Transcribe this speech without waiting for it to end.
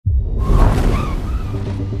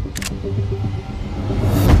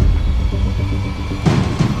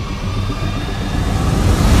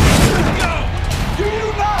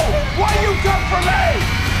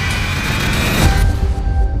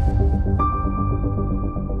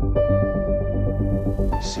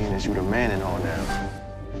realize you the man and all now.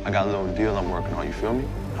 I got a little deal I'm working on, you feel me?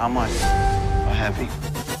 How much? A heavy.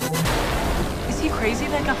 Is he crazy?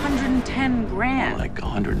 Like 110 grand. Like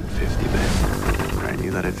 150, babe. I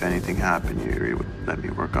knew that if anything happened, you would let me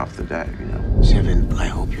work off the debt, you know? Seven, I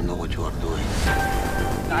hope you know what you are doing.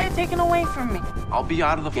 You're taken away from me. I'll be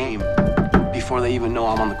out of the game before they even know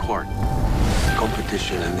I'm on the court.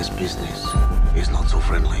 Competition in this business is not so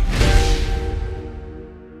friendly.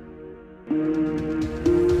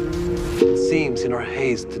 It seems in our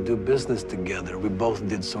haste to do business together, we both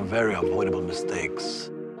did some very avoidable mistakes.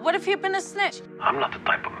 What if you've been a snitch? I'm not the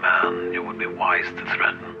type of man you would be wise to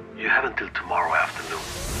threaten. You have until tomorrow afternoon.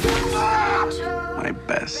 My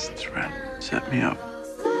best friend set me up.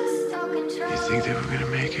 You think they were gonna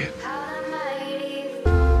make it?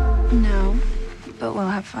 No, but we'll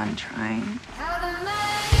have fun trying.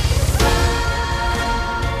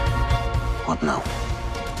 What now?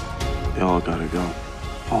 They all gotta go.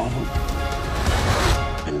 All of them.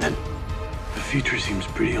 And then? The future seems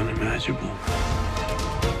pretty unimaginable.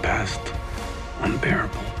 The past,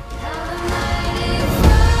 unbearable.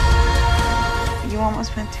 You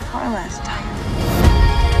almost went too far last time.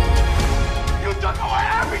 You took away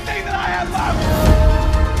everything that I had left!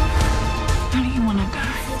 How do you want to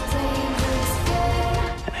die?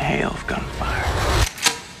 In a hail of gunfire.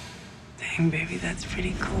 Dang, baby, that's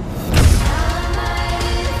pretty cool.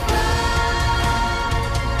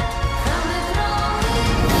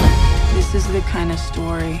 This is the kind of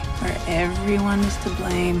story where everyone is to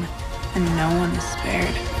blame and no one is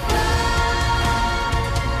spared.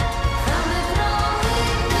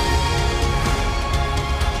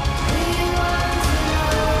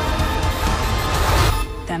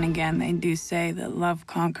 Then again, they do say that love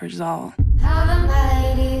conquers all. How the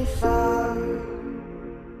mighty fall.